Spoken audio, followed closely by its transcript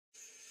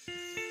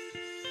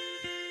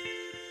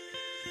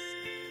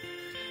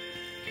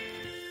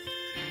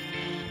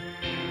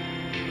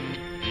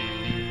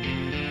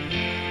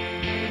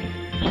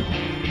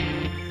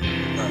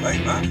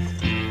like that.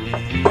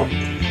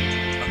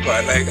 I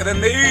quite like it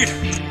indeed.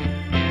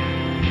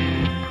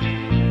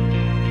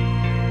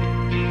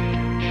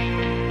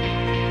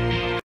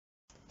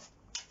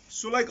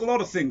 So like a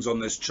lot of things on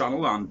this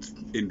channel and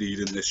indeed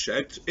in this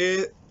shed,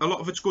 a lot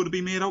of it's going to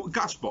be made out of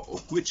gas bottle,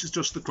 which is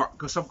just the crack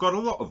because I've got a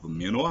lot of them,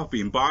 you know. I've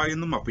been buying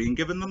them, I've been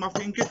giving them, I've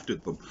been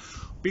gifted them.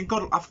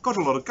 I've got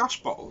a lot of gas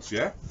bottles,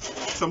 yeah?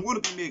 So I'm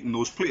going to be making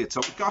those plates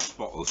out of gas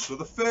bottles. So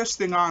the first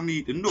thing I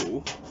need to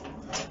know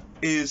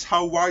is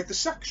how wide the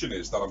section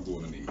is that I'm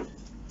going to need.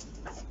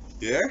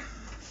 Yeah?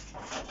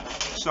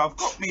 So I've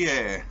got me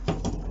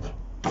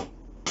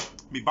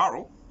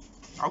barrel.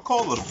 I'll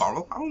call it a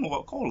barrel. I don't know what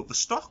I'll call it. The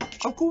stock.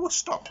 I'll go with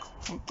stock.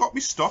 I've got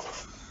me stock.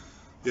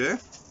 Yeah.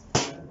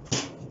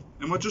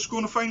 And we're just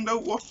going to find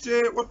out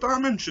what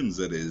dimensions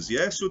it is.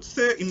 Yeah. So it's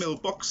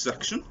 30mm box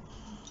section.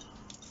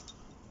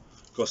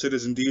 Because it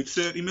is indeed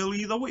 30mm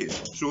either way.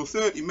 So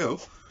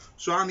 30mm.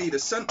 So I need a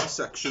centre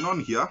section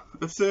on here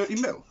of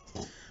 30mm.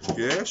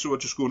 Yeah. So we're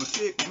just going to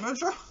take the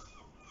measure.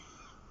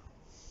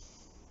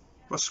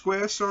 A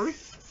square, sorry.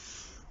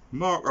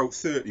 Mark out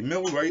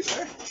 30mm right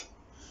there.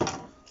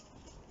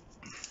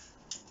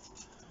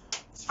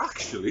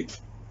 Actually,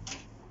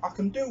 I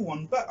can do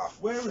one better.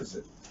 Where is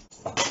it?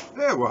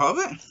 There we have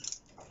it.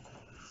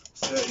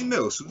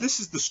 30mm. So this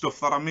is the stuff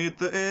that I made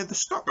the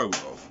stock out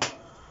of.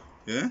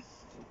 Yeah.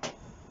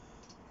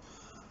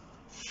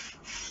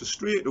 So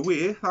straight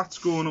away, that's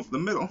going up the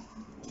middle.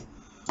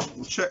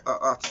 We'll check that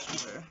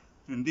that's square.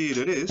 Indeed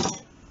it is.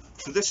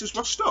 So this is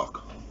my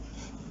stock.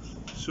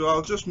 So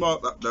I'll just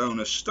mark that down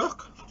as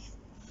stock.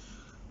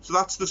 So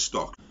that's the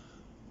stock.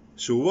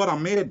 So what I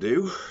may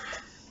do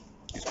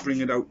is bring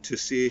it out to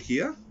say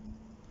here.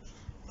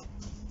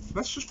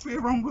 Let's just play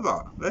around with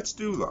that. Let's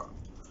do that.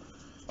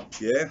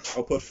 Yeah,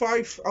 I'll put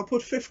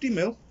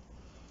 50mm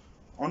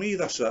on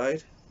either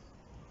side.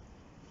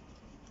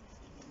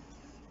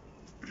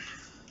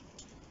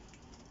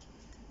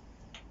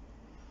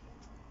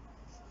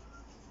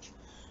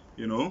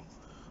 You know,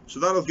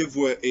 so that'll give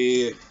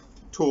a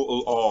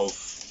total of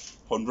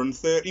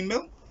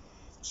 130mm.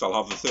 So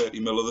I'll have the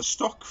 30mm of the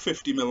stock,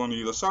 50mm on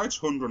either side,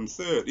 so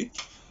 130.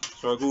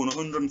 So I'll go on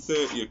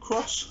 130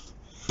 across,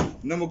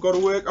 and then we've got to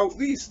work out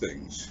these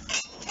things.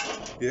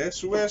 Yeah,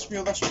 so where's my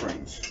other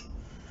springs?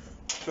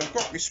 So I've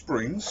got my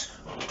springs.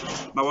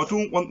 Now I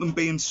don't want them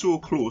being so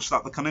close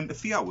that they can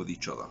interfere with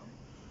each other.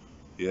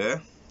 Yeah.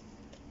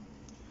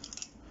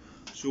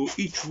 So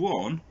each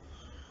one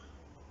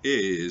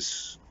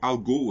is, I'll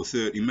go with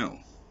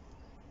 30mm.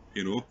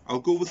 You know, I'll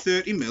go with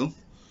 30mm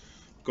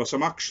because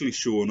I'm actually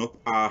showing up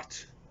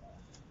at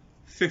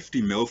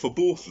 50mm for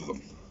both of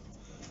them.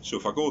 So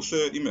if I go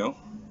 30mm,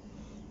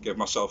 give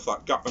myself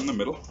that gap in the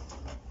middle.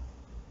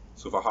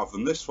 So if I have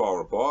them this far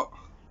apart,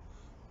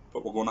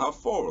 but we're going to have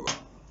 4 of them.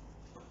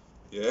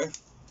 Yeah.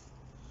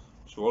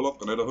 So we're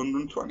looking at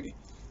 120.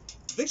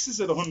 This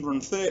is at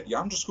 130.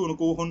 I'm just going to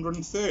go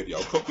 130.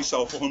 I'll cut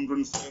myself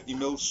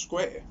 130mm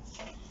square.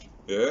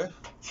 Yeah.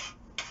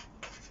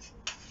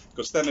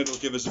 Because then it'll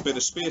give us a bit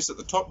of space at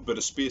the top, a bit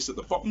of space at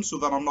the bottom, so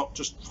that I'm not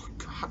just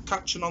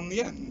catching on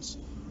the ends.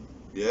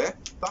 Yeah,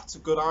 that's a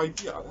good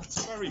idea.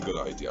 That's a very good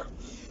idea.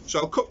 So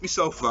I'll cut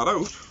myself that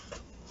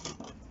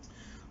out.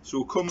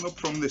 So coming up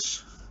from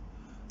this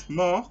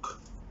mark,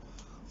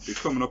 be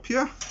coming up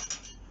here,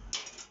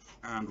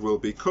 and we'll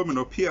be coming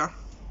up here.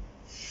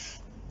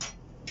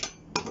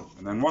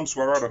 And then once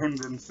we're at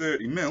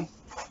 130mm,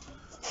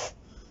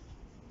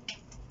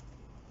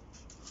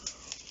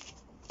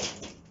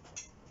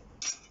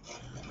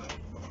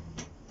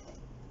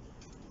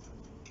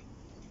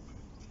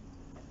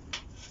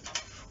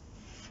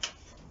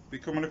 be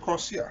coming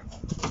across here,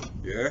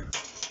 yeah,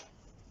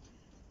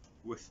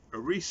 with a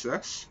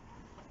recess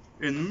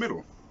in the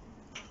middle.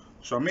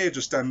 So I may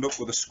just end up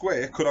with a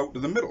square cut out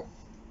to the middle,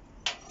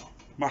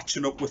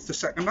 matching up with the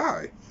second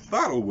eye.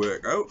 That'll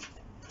work out.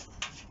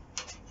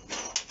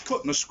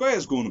 Cutting a square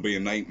is going to be a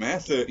nightmare,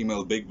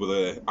 30mm big with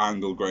an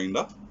angle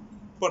grinder,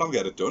 but I'll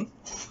get it done.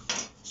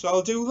 So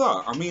I'll do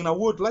that. I mean, I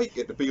would like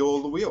it to be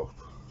all the way up.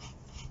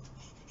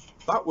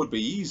 That would be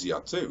easier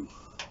too.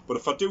 But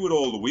if I do it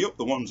all the way up,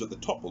 the ones at the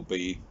top will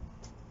be,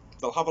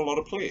 they'll have a lot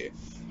of play.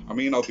 I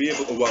mean, I'll be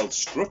able to weld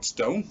struts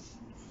down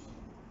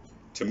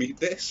to meet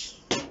this.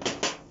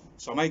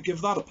 So I might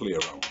give that a play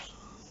around.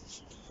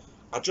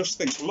 I just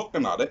think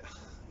looking at it,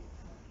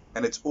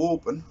 and it's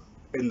open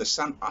in the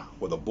centre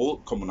with a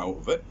bolt coming out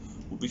of it,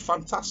 would be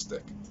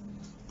fantastic.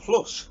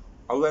 Plus,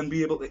 I'll then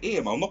be able to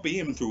aim. I'll not be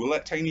aiming through a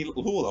tiny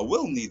little hole. I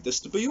will need this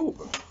to be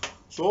open.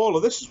 So all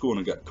of this is going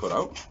to get cut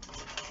out.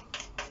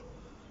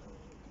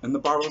 And the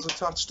barrel's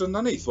attached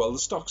underneath, well the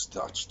stock's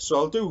attached. So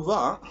I'll do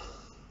that.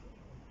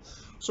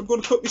 So I'm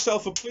going to cut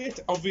myself a plate.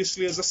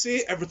 Obviously, as I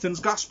say, everything's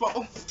gas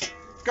bottle.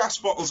 Gas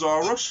bottles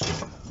are us.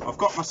 I've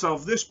got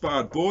myself this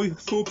bad boy.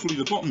 Hopefully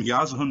the bottom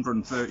here is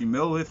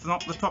 130mm. If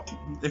not the top,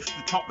 if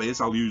the top is,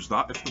 I'll use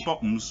that. If the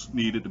bottom's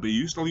needed to be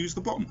used, I'll use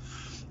the bottom.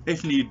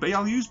 If need be,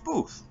 I'll use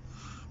both.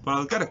 But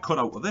I'll get a cut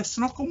out of this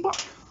and I'll come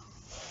back.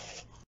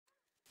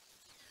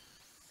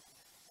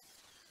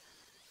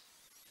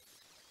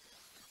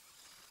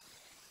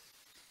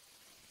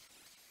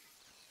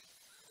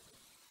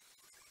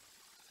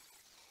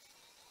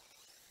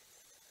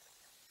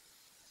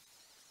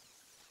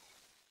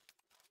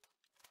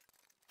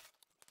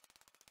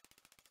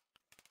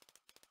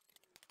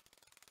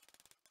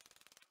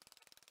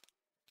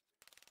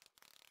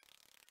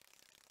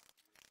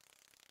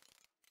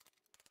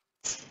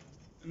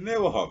 And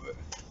there we have it.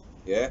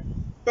 Yeah,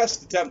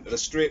 best attempt at a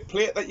straight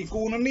plate that you're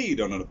going to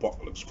need on an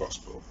apocalypse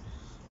crossbow.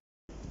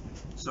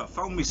 So I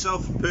found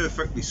myself a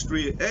perfectly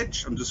straight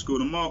edge. I'm just going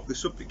to mark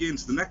this up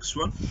against the next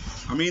one.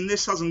 I mean,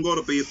 this hasn't got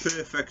to be a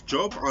perfect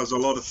job, as a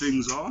lot of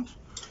things aren't,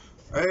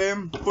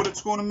 but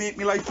it's going to make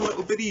my life a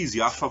little bit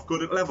easier if I've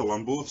got it level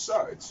on both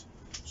sides.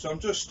 So I'm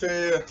just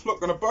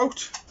looking about,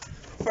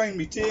 find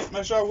my tape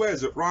measure.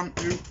 Where's it ran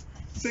to?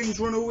 Things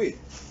run away,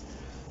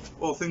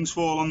 or things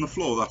fall on the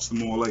floor. That's the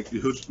more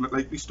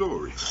likely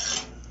story.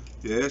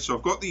 Yeah, so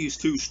I've got these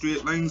two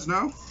straight lines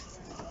now.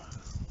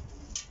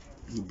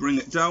 We'll bring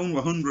it down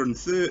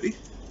 130.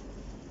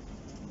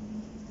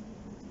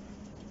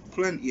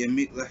 Plenty of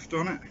meat left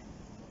on it.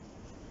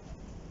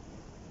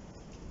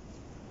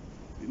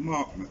 Be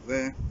marking it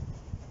there.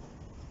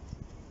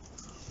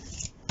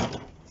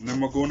 And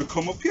then we're going to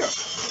come up here.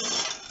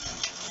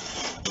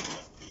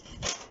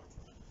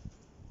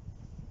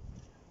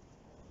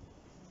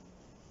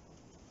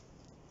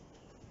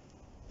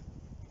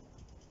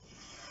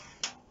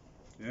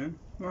 Yeah,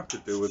 that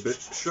could do a bit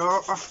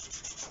sharper.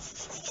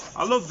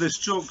 I love this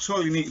jug, so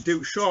all you need to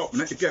do is sharpen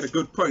it to get a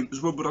good point.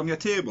 Just rub it on your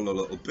table a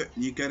little bit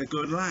and you get a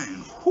good line.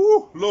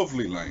 Whew,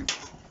 lovely line.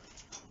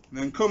 And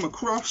then come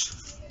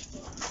across,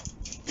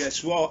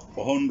 guess what,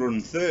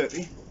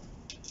 130.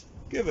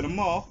 Give it a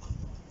mark.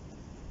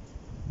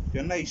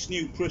 Your nice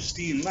new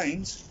pristine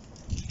lines.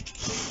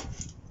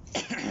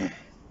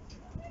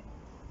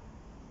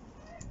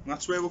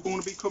 That's where we're going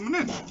to be coming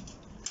in.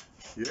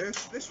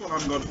 Yes, this one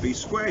hasn't got to be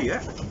square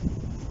yet.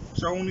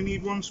 So I only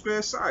need one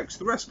spare side, because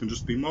the rest can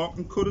just be marked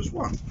and cut as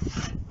one.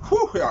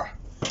 Whew, yeah.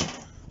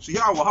 So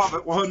yeah, we'll have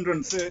it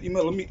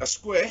 130mm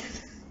square.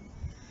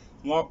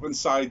 Marked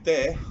inside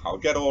there. I'll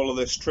get all of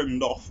this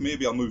trimmed off.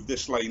 Maybe I'll move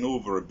this line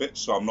over a bit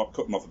so I'm not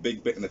cutting off a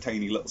big bit in a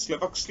tiny little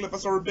sliver.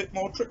 Slivers are a bit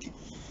more tricky.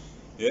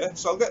 Yeah,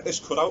 so I'll get this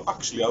cut out.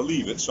 Actually, I'll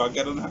leave it so I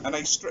get a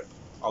nice strip.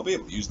 I'll be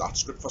able to use that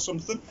strip for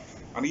something.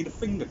 I need a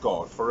finger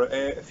guard for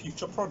a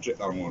future project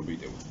that I'm going to be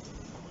doing.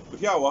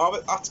 But yeah, we'll have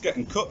it. That's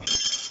getting cut.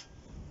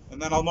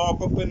 And then I'll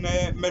mark up and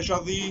measure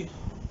the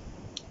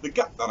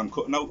gap that I'm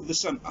cutting out of the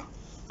centre.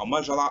 I'll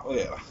measure that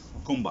later.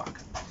 I'll come back.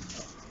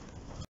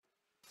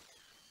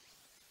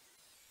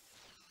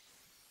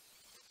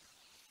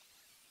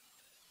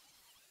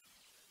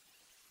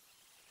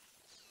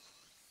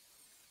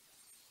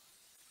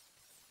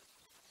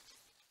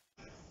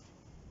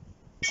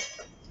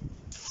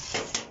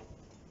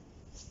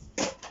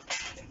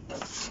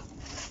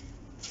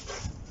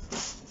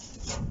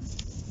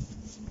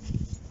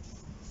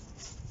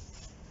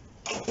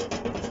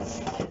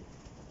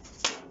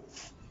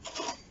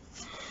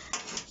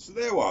 So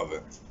there we have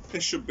it.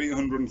 This should be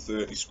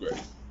 130 square.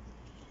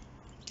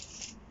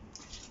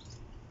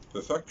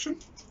 Perfection.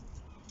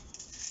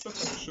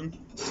 Perfection.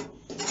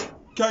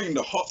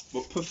 Kinda hot,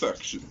 but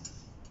perfection.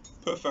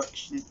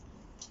 Perfection.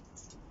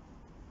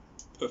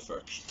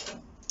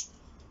 Perfection.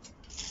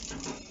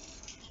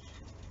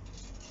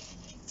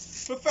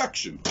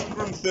 Perfection.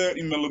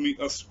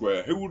 130mm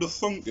square. Who would have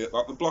thunk it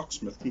that the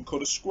blacksmith can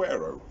cut a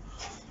square out?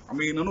 I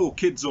mean, I know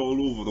kids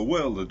all over the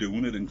world are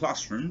doing it in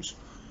classrooms.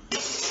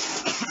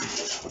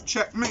 But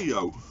check me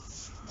out.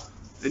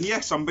 And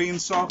yes, I'm being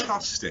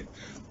sarcastic.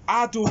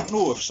 I don't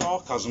know if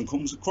sarcasm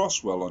comes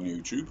across well on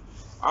YouTube.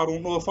 I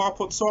don't know if I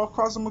put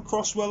sarcasm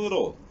across well at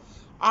all.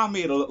 I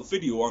made a little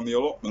video on the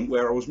allotment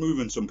where I was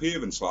moving some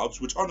paving slabs,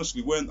 which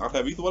honestly weren't that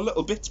heavy. There were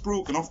little bits,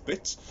 broken off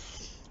bits.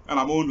 And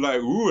I'm on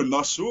like, ooh, and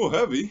that's so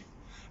heavy.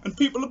 And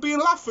people have been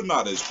laughing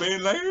at us,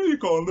 being like, hey, you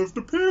can't lift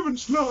a paving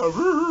slab.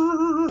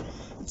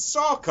 It's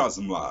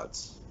sarcasm,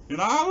 lads. You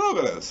know,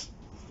 look at this.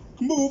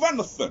 Move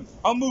anything.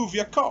 I'll move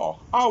your car.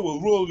 I will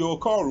roll your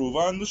car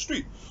over in the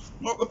street.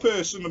 Not the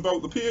person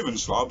about the paving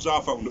slabs. I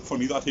found it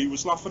funny that he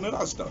was laughing at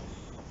Asda.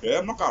 Yeah,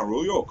 I'm not going to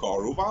roll your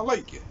car over. I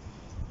like it.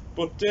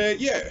 But,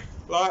 yeah,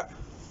 like,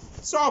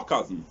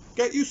 sarcasm.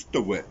 Get used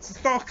to it. It's a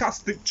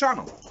sarcastic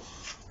channel.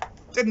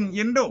 Didn't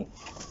you know?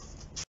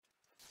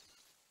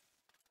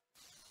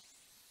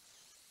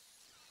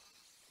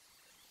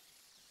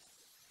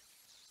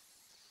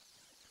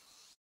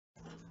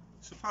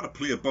 So I've had a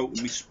play about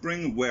with my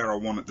spring where I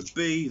want it to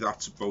be.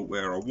 That's about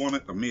where I want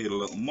it. I made a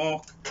little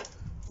mark,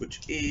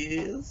 which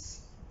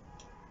is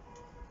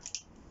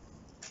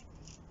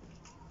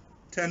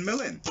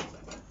 10mm in.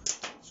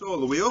 So all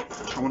the way up.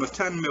 I want a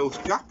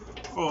 10mm gap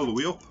all the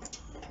way up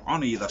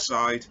on either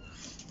side.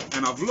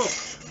 And I've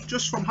looked,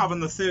 just from having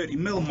the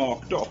 30mm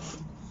marked off,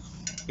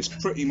 it's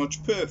pretty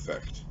much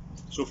perfect.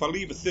 So if I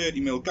leave a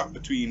 30mm gap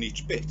between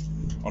each bit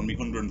on my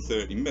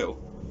 130mm,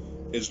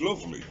 is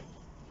lovely.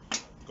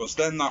 Because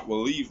then that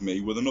will leave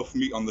me with enough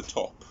meat on the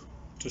top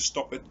to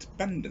stop it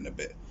bending a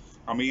bit.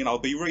 I mean, I'll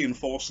be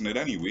reinforcing it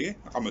anyway,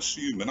 I'm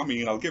assuming. I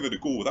mean, I'll give it a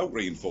go without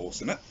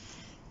reinforcing it.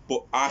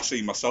 But I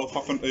see myself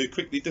having to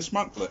quickly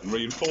dismantle it and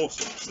reinforce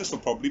it. So this will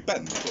probably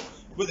bend, but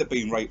with it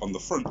being right on the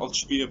front, I'll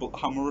just be able to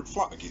hammer it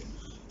flat again.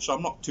 So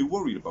I'm not too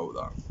worried about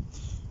that.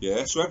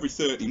 Yeah, so every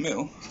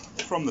 30mm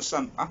from the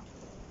centre,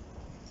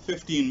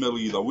 15mm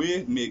either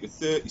way, make it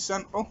 30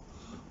 central.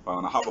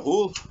 And I have a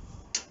hole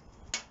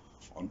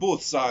on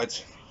both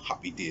sides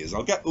Happy days.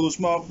 I'll get those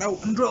marked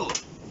out and drill them.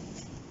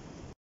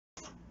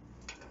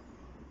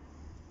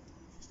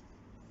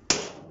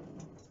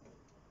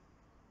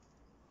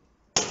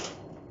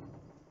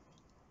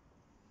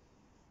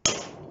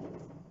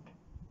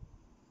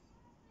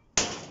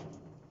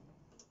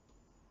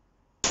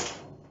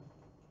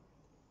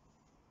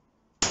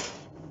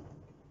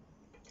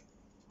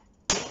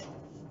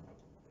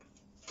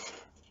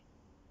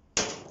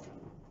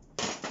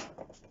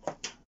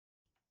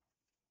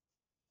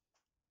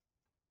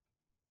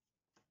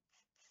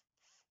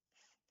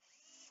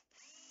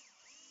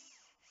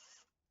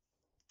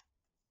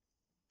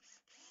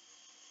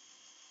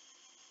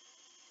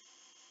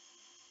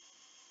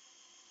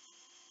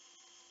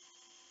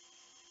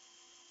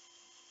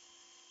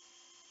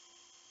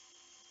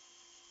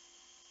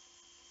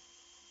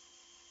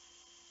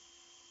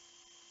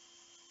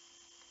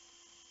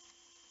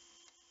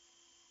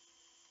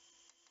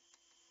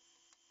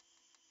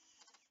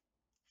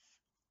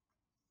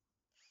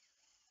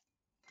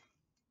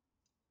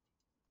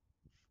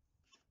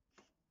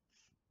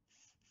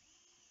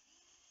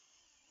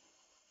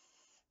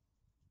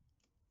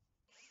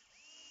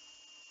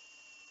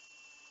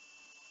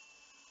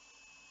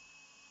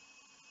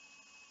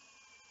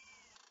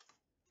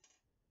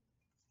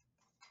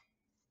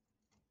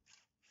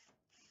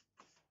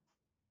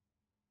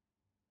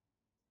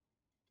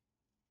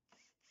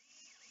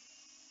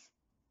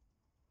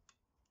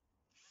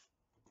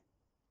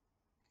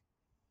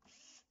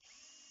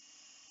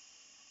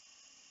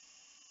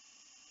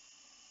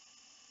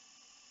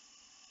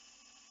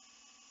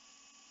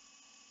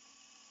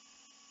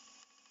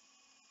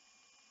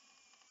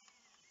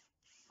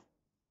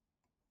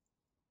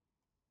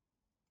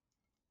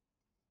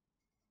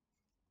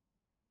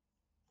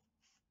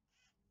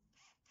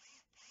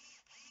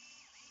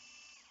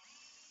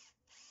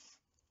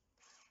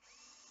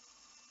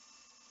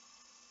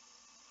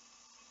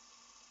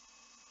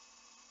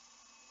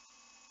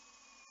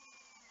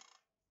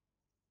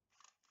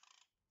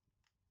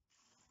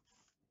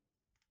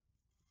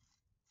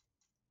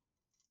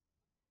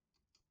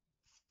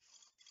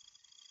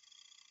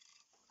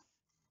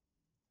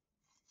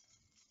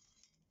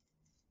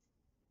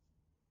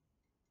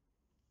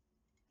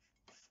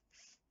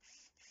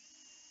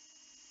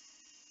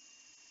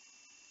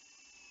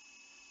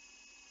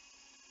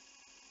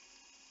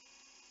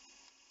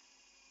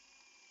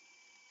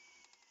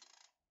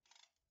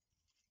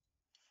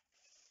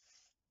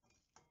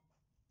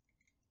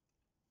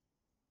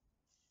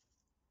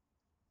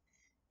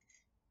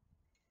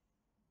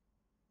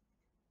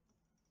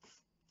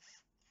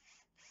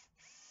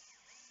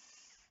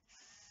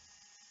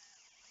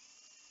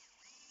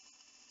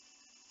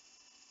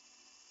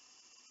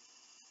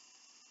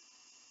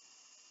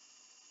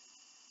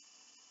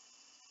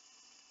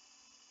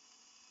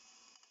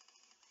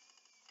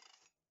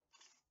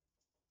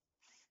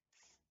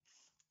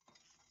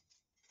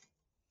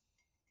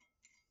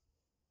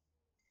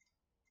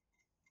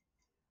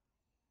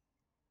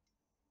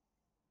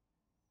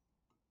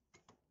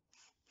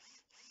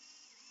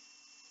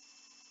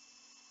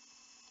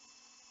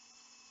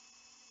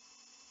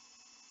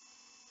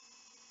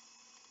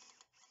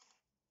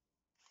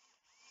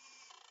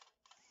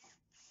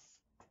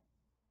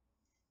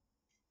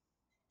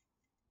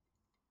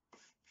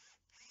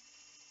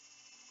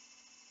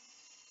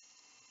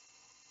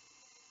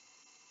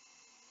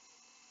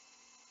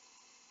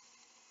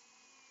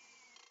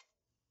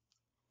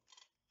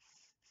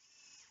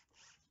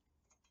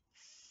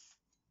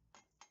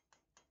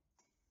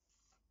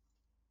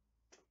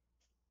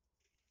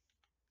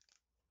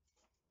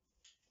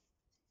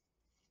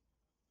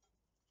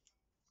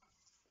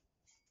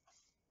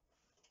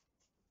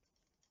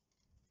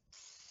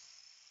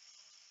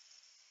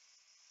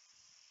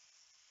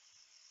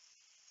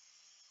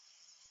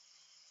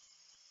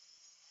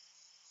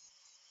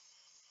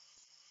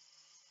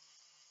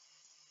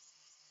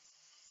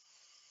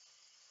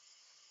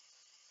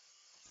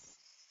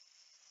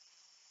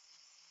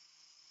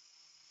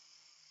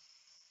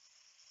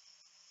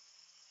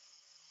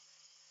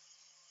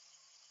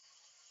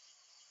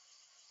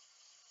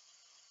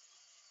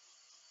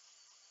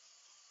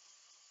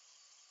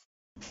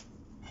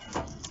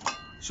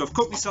 So I've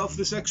cut myself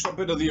this extra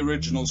bit of the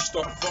original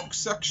stock box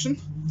section.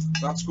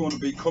 That's going to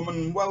be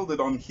coming welded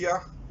on here.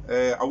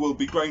 I will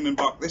be grinding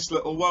back this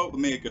little weld to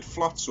make it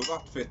flat so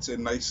that fits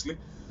in nicely.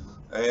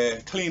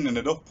 Cleaning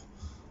it up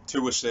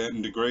to a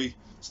certain degree.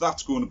 So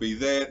that's going to be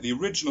there. The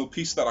original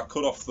piece that I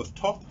cut off the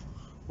top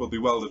will be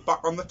welded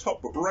back on the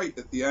top, but right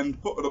at the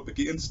end, put it up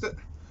against it.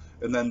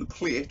 And then the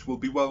plate will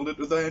be welded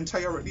to the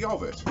entirety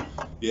of it.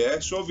 Yeah,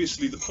 so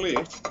obviously the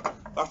plate,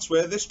 that's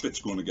where this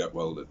bit's going to get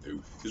welded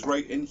to, is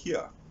right in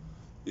here.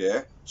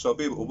 Yeah, so I'll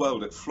be able to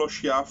weld it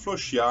flush here,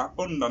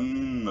 and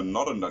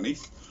not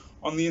underneath.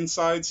 On the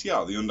insides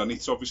here, the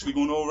underneath's obviously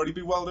going to already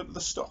be welded to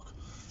the stock.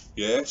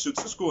 Yeah, so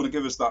it's just going to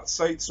give us that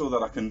sight so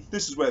that I can,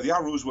 this is where the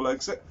arrows will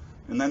exit,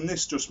 and then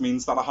this just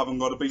means that I haven't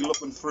got to be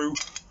looking through,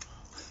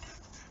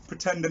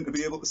 pretending to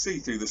be able to see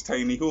through this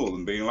tiny hole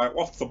and being like,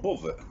 what's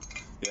above it?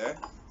 Yeah,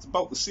 It's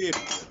about the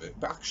safety of it,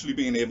 but actually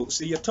being able to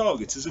see your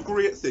targets is a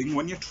great thing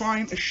when you're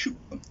trying to shoot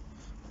them.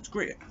 It's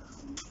great.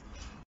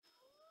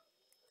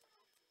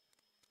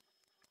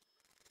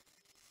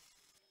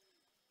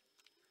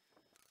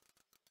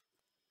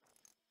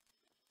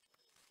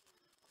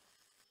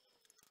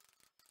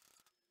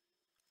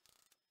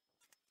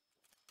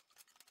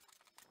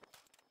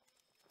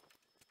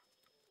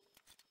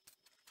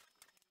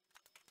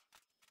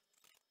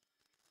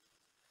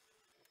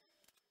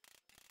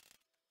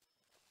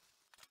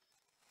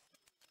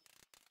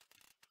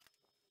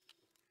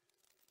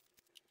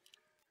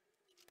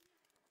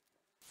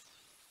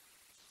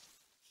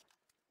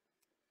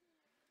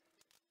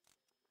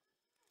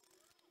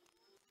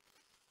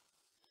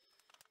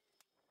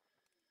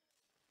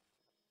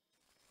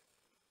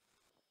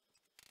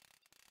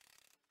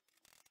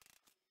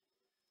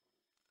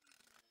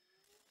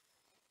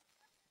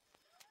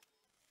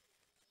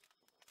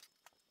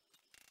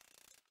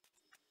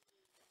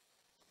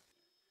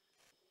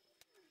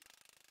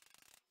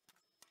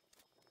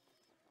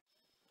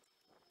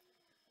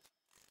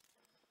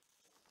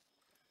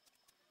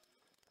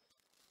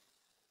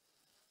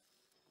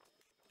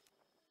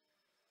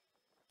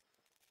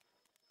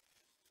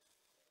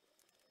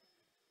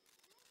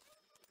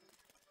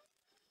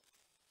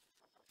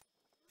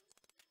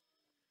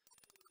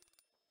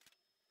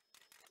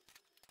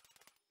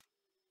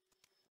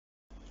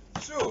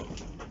 So,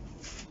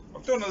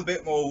 I've done a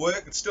bit more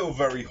work. It's still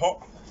very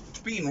hot. It's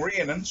been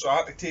raining, so I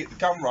had to take the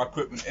camera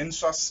equipment in,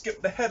 so I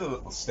skipped ahead a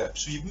little step.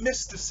 So you've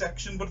missed a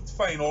section, but it's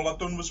fine. All I've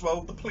done was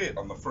weld the plate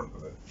on the front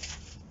of it.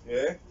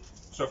 Yeah.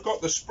 So I've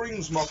got the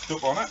springs mocked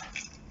up on it,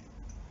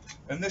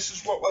 and this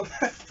is what we're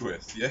left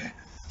with. Yeah.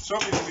 So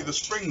obviously the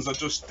springs are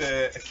just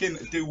akin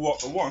to do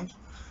what they want.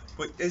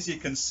 But as you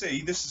can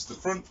see, this is the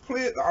front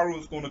plate. The arrow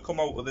is going to come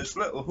out of this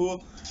little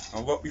hole.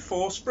 I've got my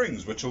 4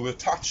 springs, which will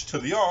attach to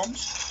the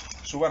arms.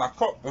 So when I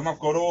cut them, I've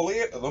got all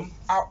 8 of them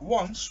at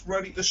once,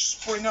 ready to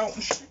spring out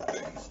and shoot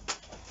things.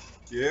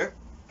 Yeah.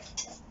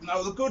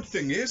 Now the good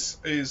thing is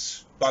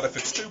that if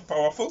it's too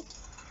powerful,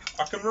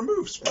 I can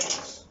remove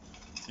springs.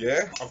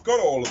 Yeah. I've got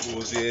all of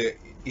those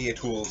 8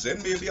 holes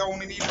in. Maybe I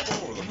only need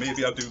 4 of them.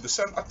 Maybe I do the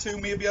centre 2.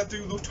 Maybe I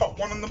do the top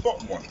one and the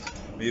bottom one.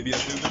 Maybe I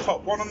do the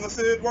top one and the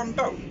third one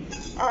down.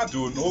 I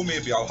don't know.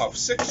 Maybe I'll have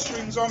 6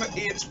 springs on it,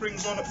 8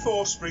 springs on it,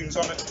 4 springs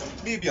on it.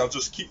 Maybe I'll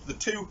just keep the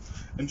 2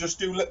 and just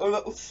do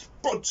little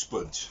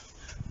spuds.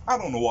 I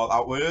don't know what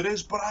that word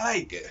is, but I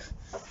like it.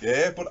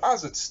 Yeah, but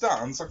as it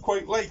stands, I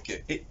quite like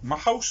it. My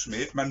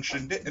housemate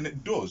mentioned it, and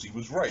it does. He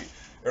was right.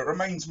 It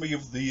reminds me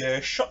of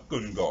the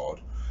shotgun guard,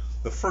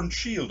 the front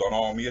shield on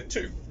Army of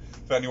 2.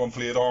 If anyone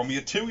played Army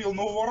of 2, you'll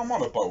know what I'm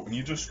on about. And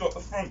you just got the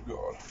front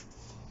guard.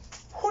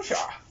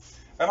 Whoosha!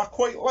 And I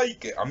quite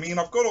like it. I mean,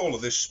 I've got all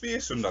of this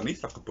space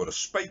underneath. I could put a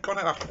spike on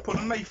it, I could put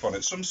a knife on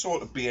it, some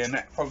sort of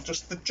bayonet for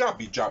just the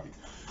jabby.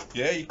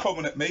 Yeah, you're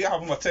coming at me,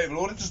 having my table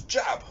loaded, just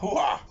jab,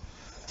 hoo-ha.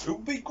 It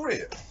would be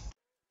great.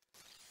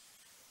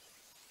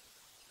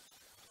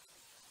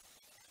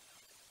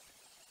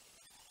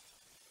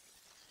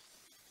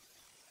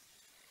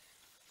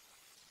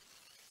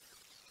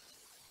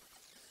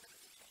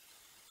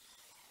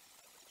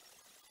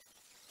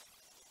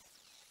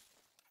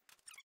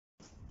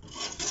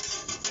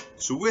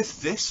 So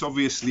with this,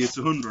 obviously it's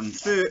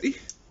 130,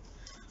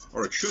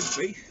 or it should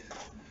be.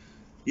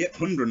 Yep,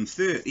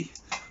 130.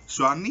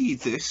 So I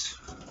need this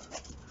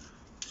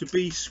to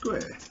be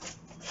square.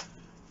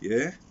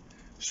 Yeah.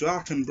 So I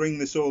can bring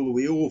this all the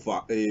way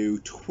over to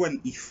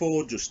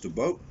 24 just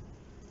about.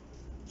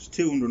 It's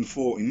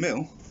 240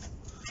 mil,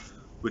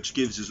 which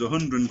gives us a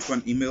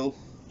 120 mil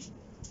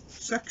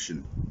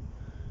section.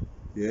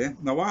 Yeah.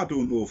 Now I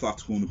don't know if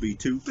that's going to be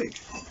too big,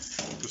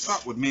 because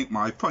that would make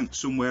my point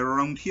somewhere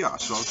around here.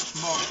 So I'll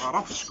just mark that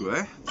off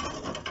square.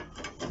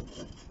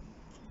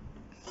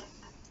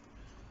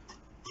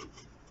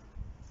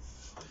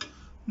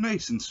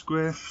 Nice and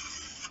square.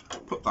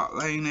 Put that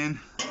line in.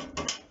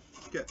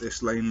 Get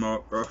this line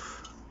marked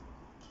off.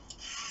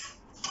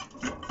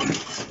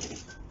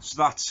 So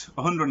that's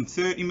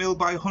 130 mil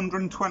by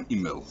 120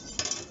 mil.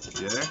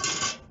 Yeah.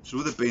 So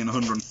with it being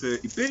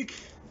 130 big,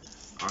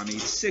 I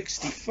need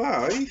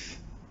 65.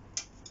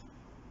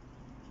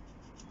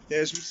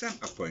 There's my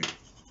centre point.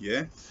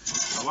 Yeah.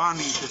 Now I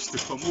need this to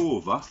come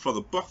over for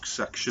the box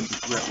section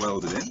to get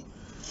welded in.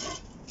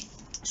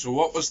 So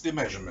what was the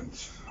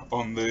measurement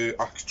on the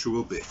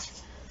actual bit?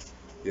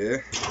 Yeah.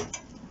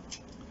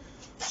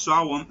 So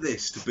I want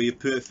this to be a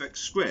perfect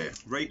square,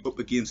 right up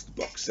against the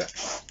box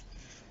section.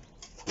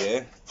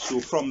 Yeah. So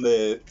from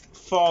the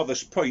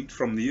farthest point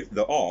from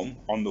the arm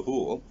on the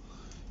hole,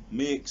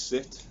 makes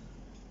it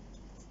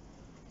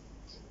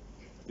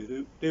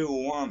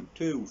 1,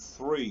 2,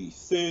 3,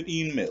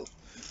 13 mil.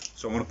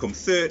 So I want to come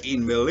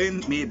 13 mil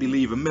in, maybe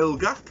leave a mil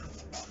gap.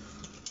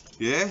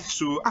 Yeah.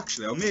 So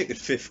actually I'll make it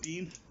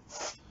 15.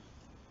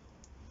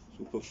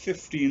 So put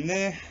 15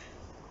 there.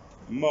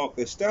 Mark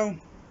this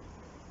down.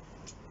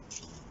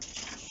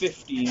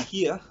 15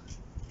 here.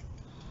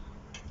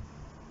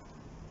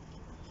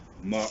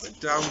 Mark it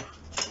down.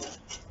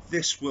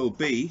 This will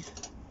be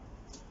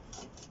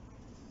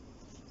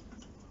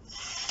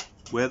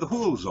where the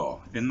holes are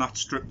in that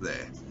strip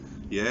there.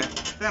 Yeah,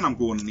 then I'm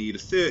going to need a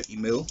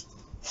 30mm.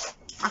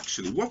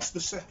 Actually, what's the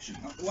section?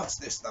 What's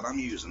this that I'm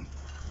using?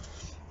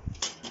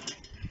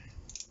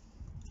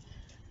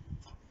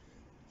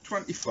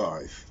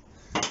 25.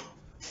 So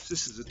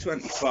this is a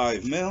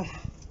 25mm.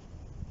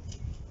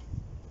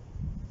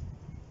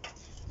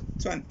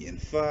 20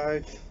 and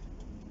 5.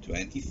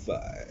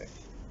 25.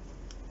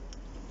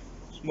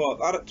 Let's mark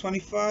that at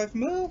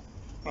 25mm.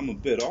 I'm a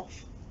bit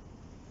off.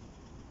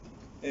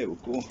 There we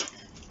go.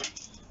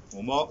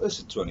 We'll mark this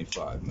at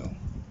 25mm.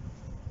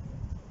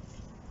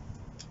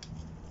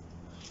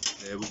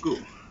 There we go.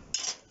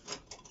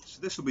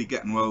 So this will be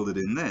getting welded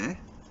in there.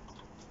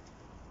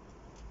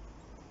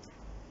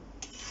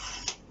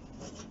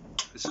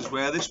 This is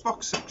where this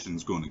box section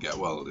is going to get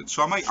welded.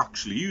 So I might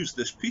actually use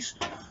this piece.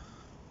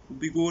 Will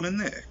be going in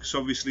there. Because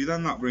obviously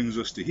then that brings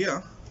us to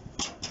here.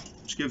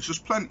 Which gives us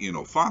plenty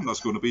enough. And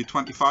there's going to be a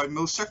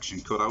 25mm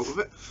section cut out of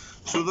it.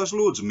 So there's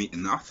loads of meat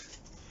in that.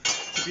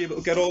 To be able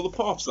to get all the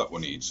parts that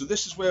we need. So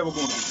this is where we're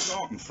going to be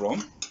starting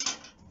from.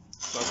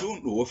 So I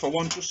don't know if I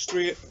want just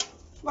straight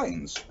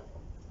lines.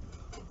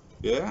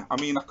 Yeah, I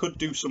mean I could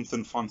do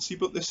something fancy,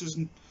 but this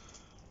isn't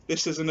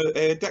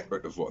a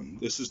decorative one.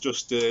 This is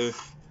just a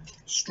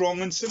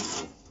strong and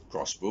simple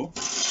crossbow.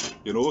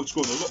 You know, it's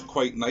going to look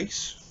quite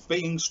nice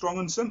being strong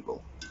and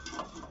simple.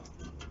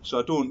 So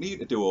I don't need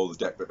to do all the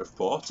decorative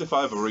parts. If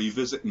I ever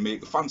revisit and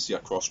make a fancier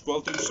crossbow,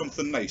 I'll do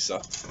something nicer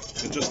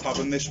than just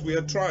having this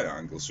weird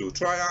triangle. So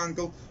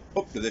triangle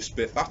up to this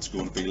bit, that's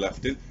going to be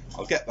left in.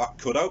 I'll get that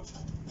cut out,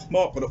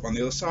 mark it up on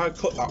the other side,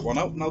 cut that one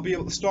out, and I'll be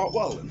able to start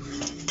welding.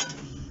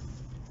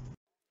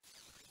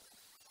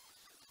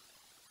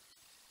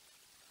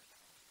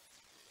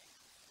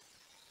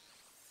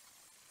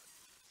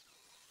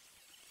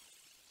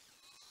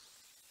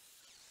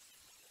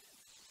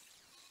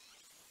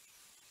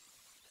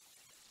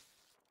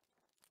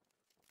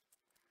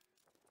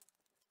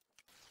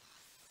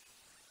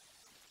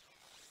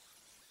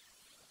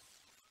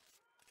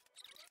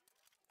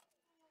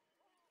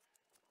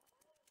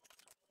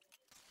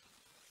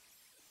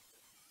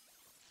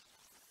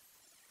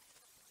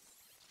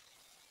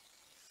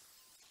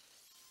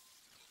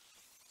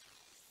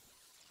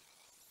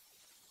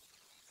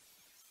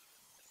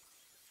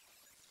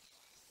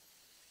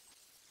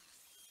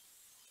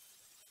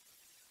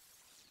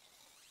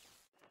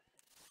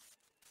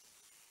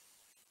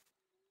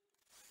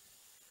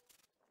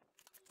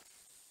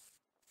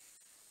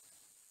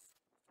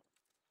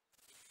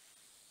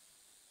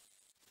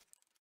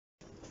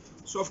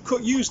 So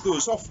I've used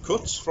those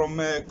offcuts from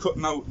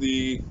cutting out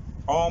the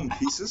arm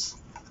pieces,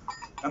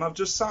 and I've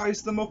just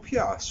sized them up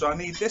here. So I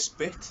need this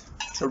bit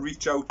to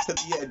reach out to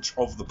the edge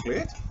of the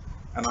plate,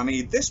 and I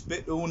need this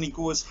bit to only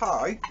go as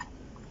high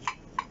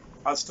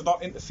as to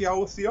not interfere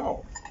with the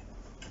arm.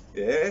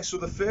 Yeah, so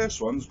the first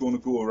one's going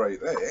to go right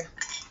there.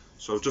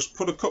 So I've just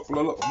put a couple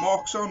of little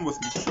marks on with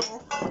my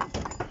chalk.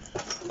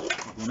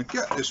 I'm going to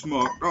get this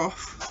marked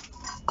off,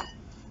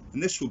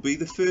 and this will be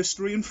the first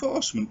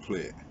reinforcement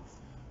plate,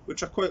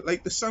 which I quite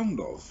like the sound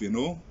of, you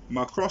know.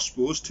 My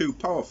crossbow's too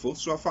powerful,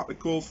 so I've had to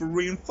call for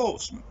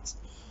reinforcement.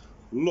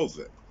 Love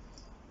it.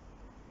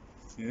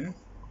 Yeah.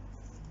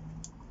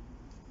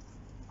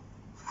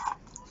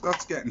 So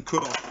that's getting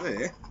cut off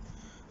there.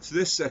 So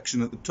this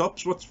section at the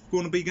top's what's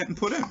going to be getting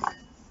put in.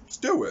 Let's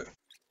do it.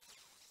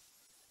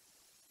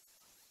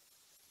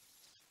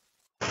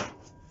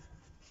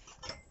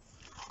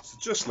 So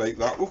just like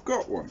that, we've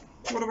got one.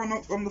 What have I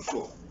knocked on the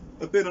floor?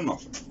 A bit of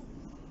nothing.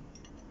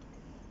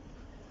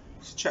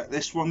 Let's check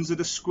this one's at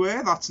a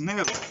square. That's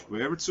nearly a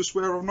square. It's just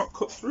where I've not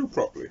cut through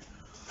properly.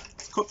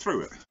 Let's cut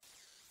through it.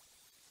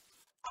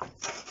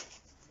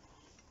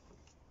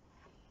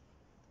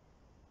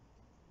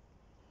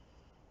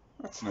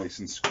 That's nice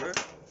and square.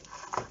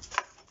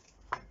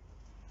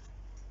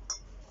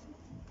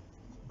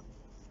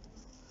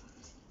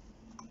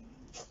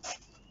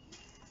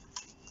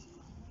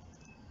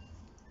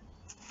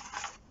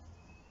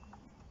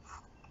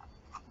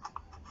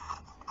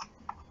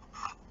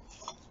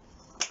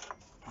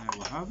 There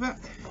we have it.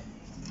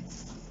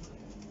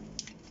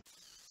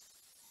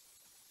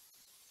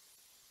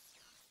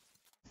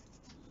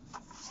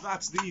 So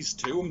that's these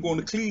two. I'm going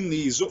to clean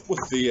these up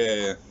with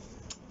the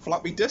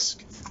floppy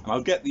disk, and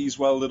I'll get these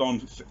welded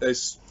on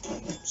as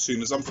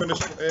soon as I'm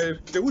finished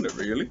doing it,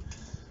 really.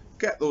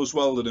 Get those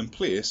welded in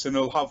place, and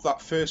it'll have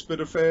that first bit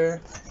of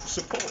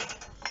support.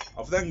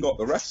 I've then got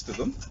the rest of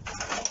them.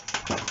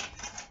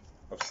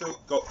 I've still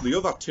got the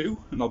other two,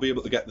 and I'll be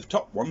able to get the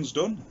top ones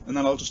done, and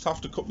then I'll just have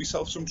to cut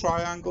myself some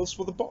triangles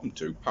for the bottom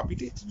two. Happy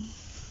days.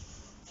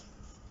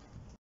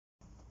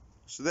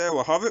 So there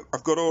we have it.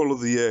 I've got all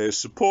of the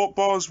support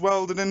bars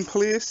welded in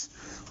place.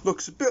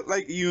 Looks a bit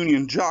like a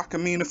Union Jack. I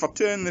mean, if I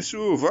turn this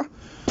over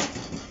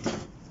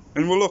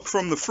and we'll look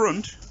from the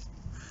front,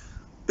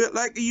 a bit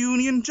like a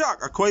Union Jack.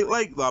 I quite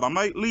like that. I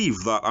might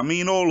leave that. I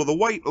mean, all of the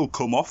white will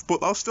come off,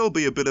 but there'll still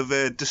be a bit of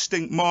a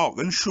distinct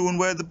marking showing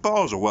where the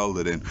bars are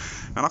welded in.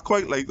 And I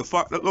quite like the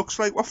fact that it looks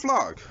like a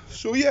flag.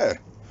 So yeah,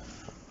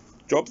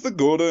 job's the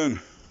good one.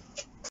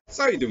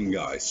 So how you doing,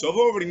 guys? So I've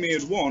already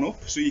made one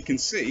up, so you can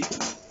see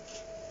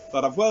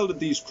that I've welded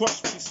these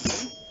cross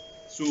pieces in.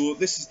 So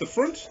this is the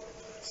front,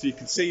 so you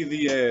can see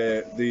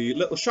the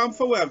little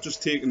chamfer where I've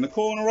just taken the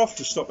corner off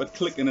to stop it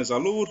clicking as I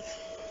load,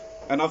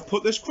 and I've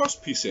put this cross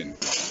piece in.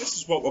 This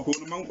is what we're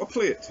going to mount our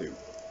plate to.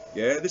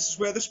 Yeah, this is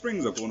where the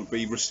springs are going to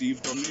be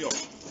received on the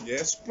up.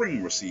 Yeah,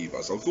 spring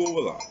receivers, I'll go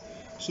with that.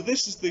 So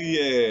this is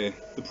the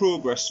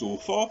progress so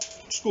far.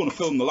 Just going to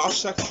film the last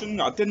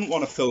section. I didn't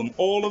want to film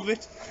all of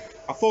it.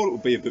 I thought it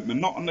would be a bit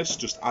monotonous,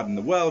 just adding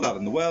the weld,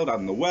 adding the weld,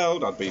 adding the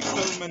weld. I'd be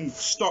filming,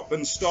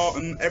 stopping,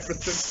 starting,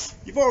 everything.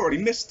 You've already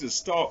missed us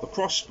start the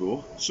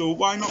crossbow, so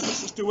why not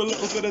let's just do a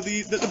little bit of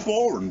the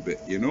boring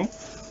bit, you know?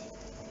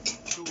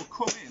 So we'll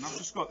come in. I've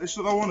just got this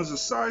other one as a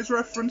size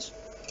reference.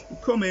 We'll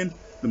come in.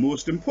 The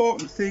most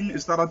important thing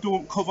is that I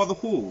don't cover the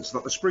holes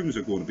that the springs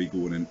are going to be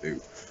going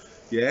into.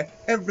 Yeah,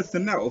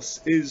 everything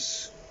else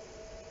is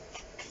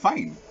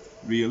fine,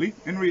 really.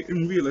 In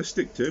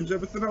realistic terms,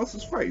 everything else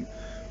is fine.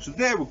 So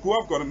there we go,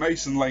 I've got it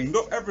nice and lined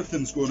up,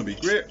 everything's going to be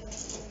great.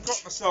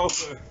 Got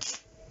myself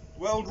a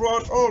weld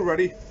rod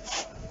already,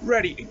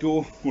 ready to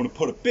go. I'm going to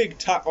put a big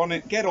tack on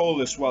it, get all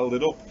this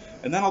welded up,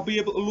 and then I'll be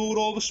able to load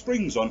all the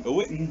springs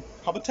onto it and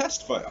have a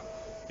test fire.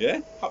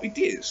 Yeah, happy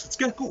days, let's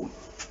get going.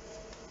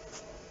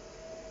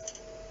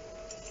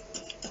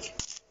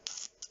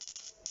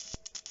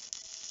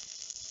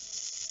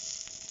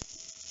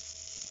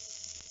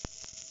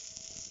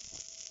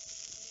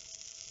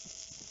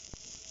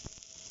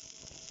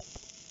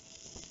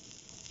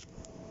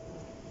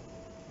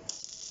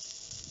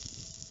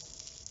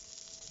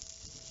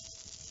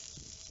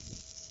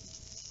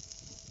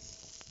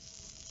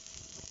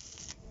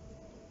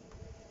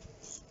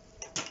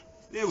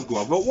 There we go,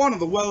 I've got one of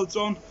the welds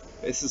on.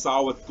 This is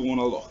how it's going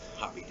to look.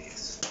 Happy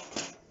days.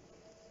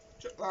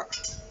 Check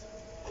that.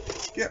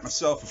 Get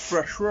myself a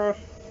fresh rod.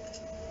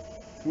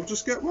 We'll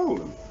just get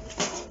rolling.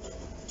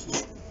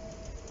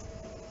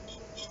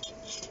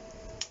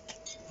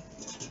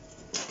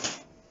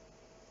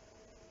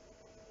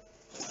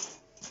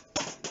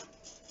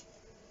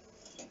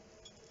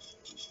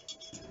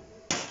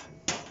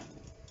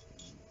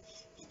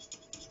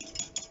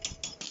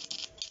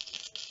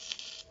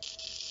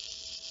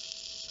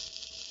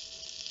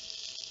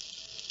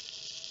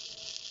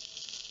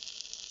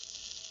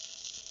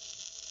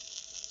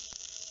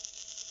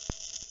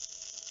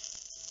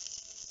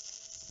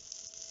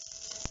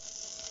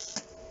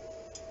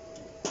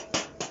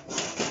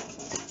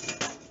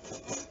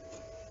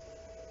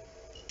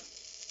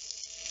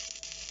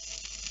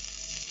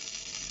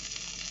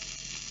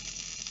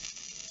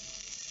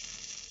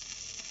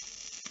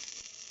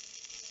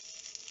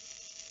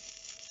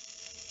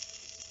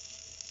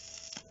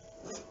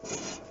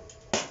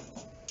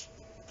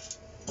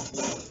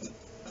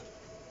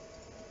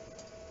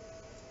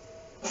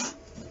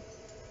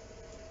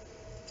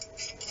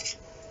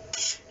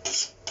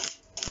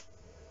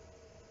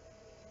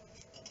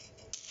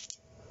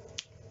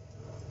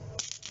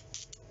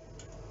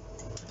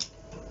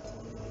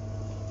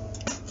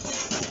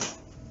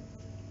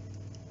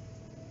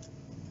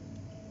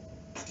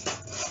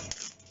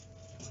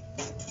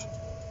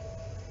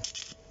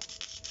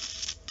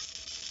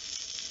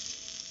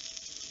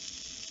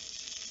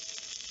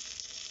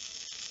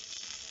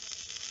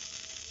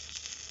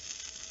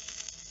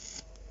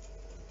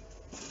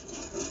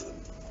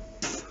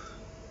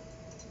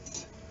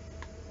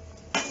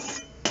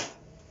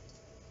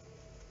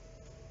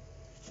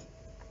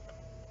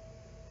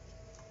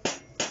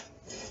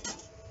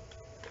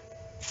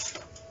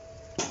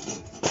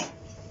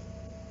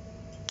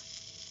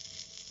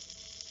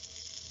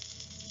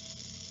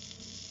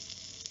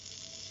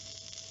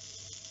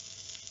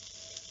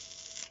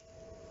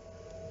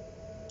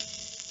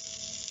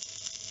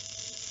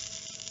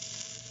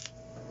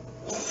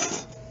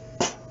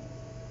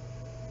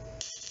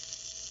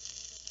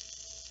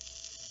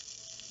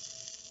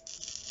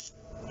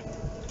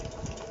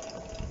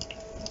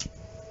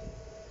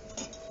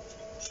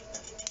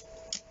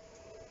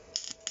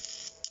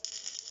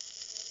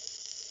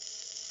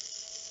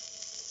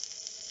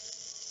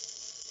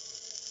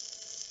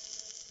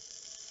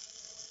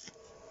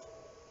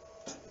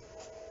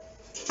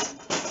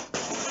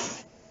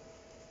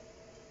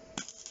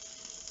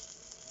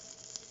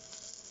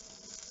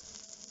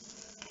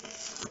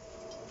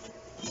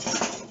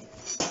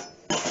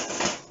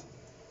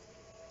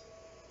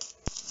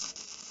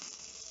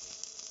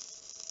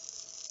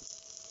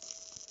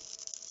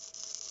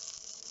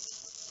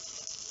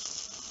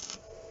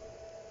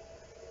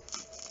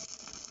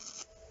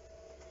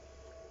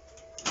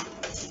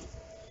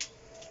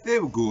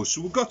 There we go,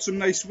 so we've got some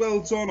nice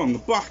welds on the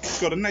back.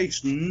 It's got a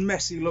nice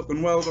messy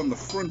looking weld on the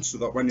front, so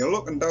that when you're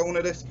looking down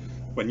at it,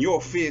 when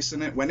you're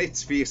facing it, when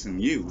it's facing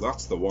you,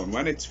 that's the one,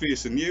 when it's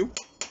facing you,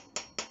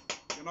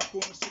 you're not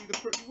going to see the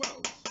pretty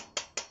welds.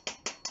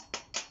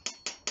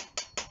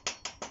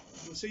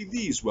 You can see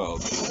these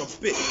welds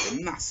are big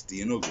and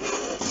nasty and ugly.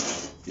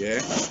 Yeah,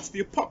 it's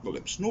the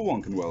apocalypse. No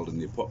one can weld in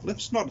the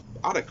apocalypse, not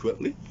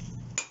adequately.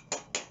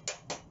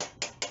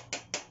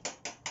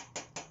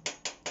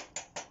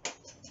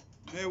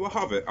 there we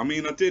have it. I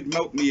mean, I did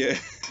melt me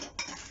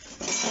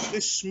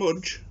this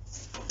smudge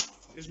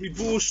is my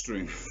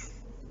bowstring.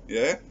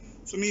 Yeah,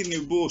 so I need a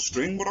new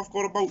bowstring, but I've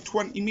got about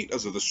 20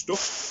 metres of the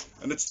stuff,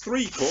 and it's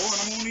 3 core,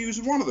 and I'm only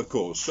using one of the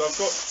cores, so I've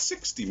got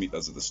 60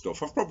 metres of the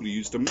stuff. I've probably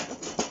used so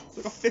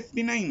I've got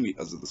 59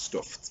 metres of the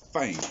stuff. It's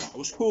fine. I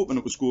was hoping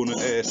it was going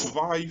to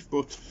survive,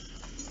 but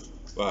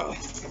well,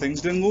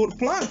 things didn't go to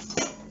plan.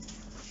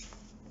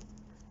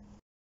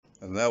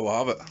 And there we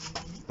have it,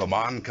 the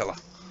man killer.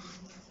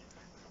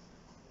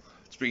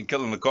 Been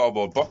killing the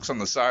cardboard box on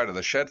the side of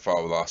the shed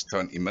for the last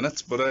 20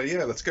 minutes, but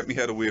yeah, let's get my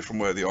head away from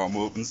where the arm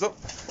opens up.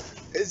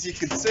 As you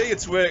can see,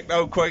 it's worked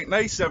out quite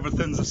nice.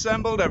 Everything's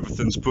assembled,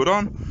 everything's put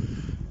on,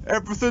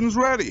 everything's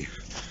ready.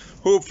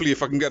 Hopefully,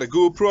 if I can get a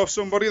GoPro off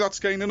somebody that's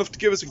kind enough to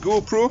give us a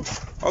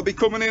GoPro, I'll be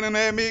coming in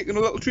and making a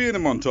little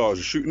training montage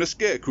of shooting a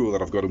scarecrow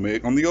that I've got to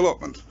make on the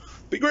allotment.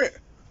 Be great,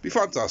 be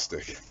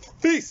fantastic.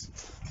 Peace.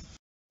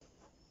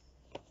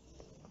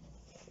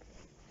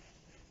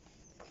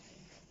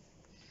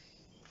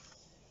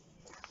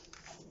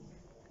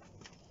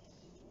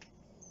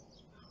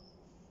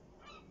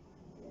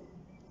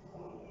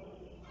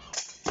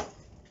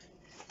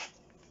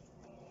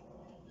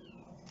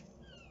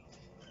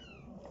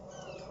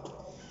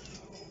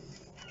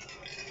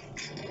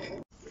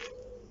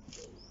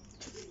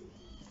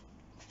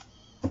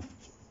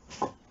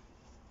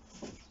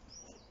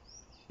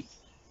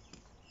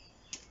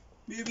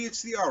 Maybe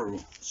it's the arrow.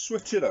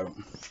 Switch it out.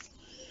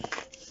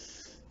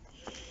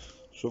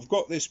 So I've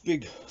got this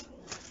big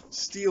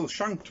steel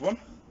shanked one,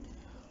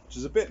 which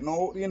is a bit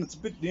naughty and it's a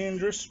bit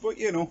dangerous, but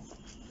you know,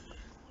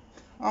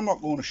 I'm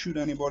not going to shoot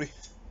anybody,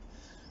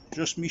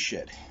 just me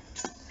shed.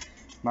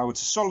 Now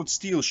it's a solid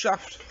steel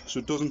shaft, so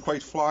it doesn't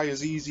quite fly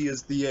as easy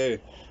as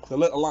the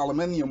little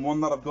aluminium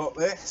one that I've got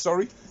there.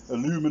 Sorry,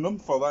 aluminum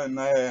for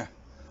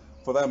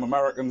them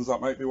Americans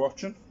that might be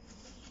watching.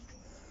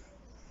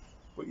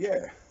 But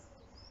yeah,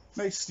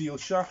 nice steel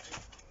shaft,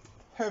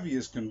 heavy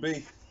as can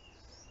be.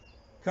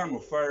 Can we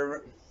fire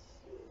it?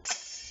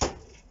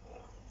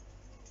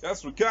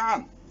 Yes, we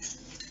can.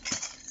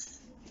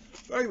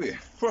 Anyway,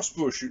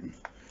 crossbow shooting.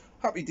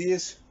 Happy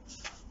days.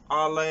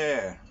 I'm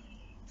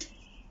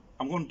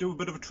going to do a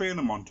bit of a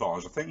training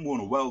montage. I think I'm going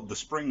to weld the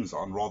springs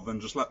on rather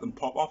than just let them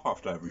pop off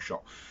after every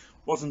shot.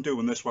 Wasn't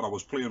doing this when I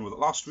was playing with it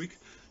last week.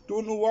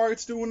 Don't know why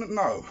it's doing it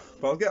now,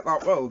 but I'll get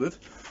that welded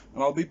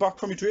and I'll be back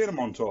for my training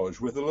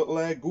montage with a little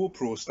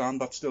GoPro stand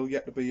that's still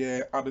yet to be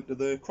added to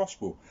the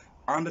crossbow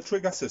and a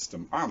trigger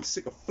system. I'm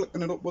sick of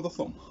flicking it up with a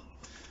thumb.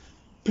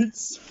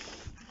 Peace.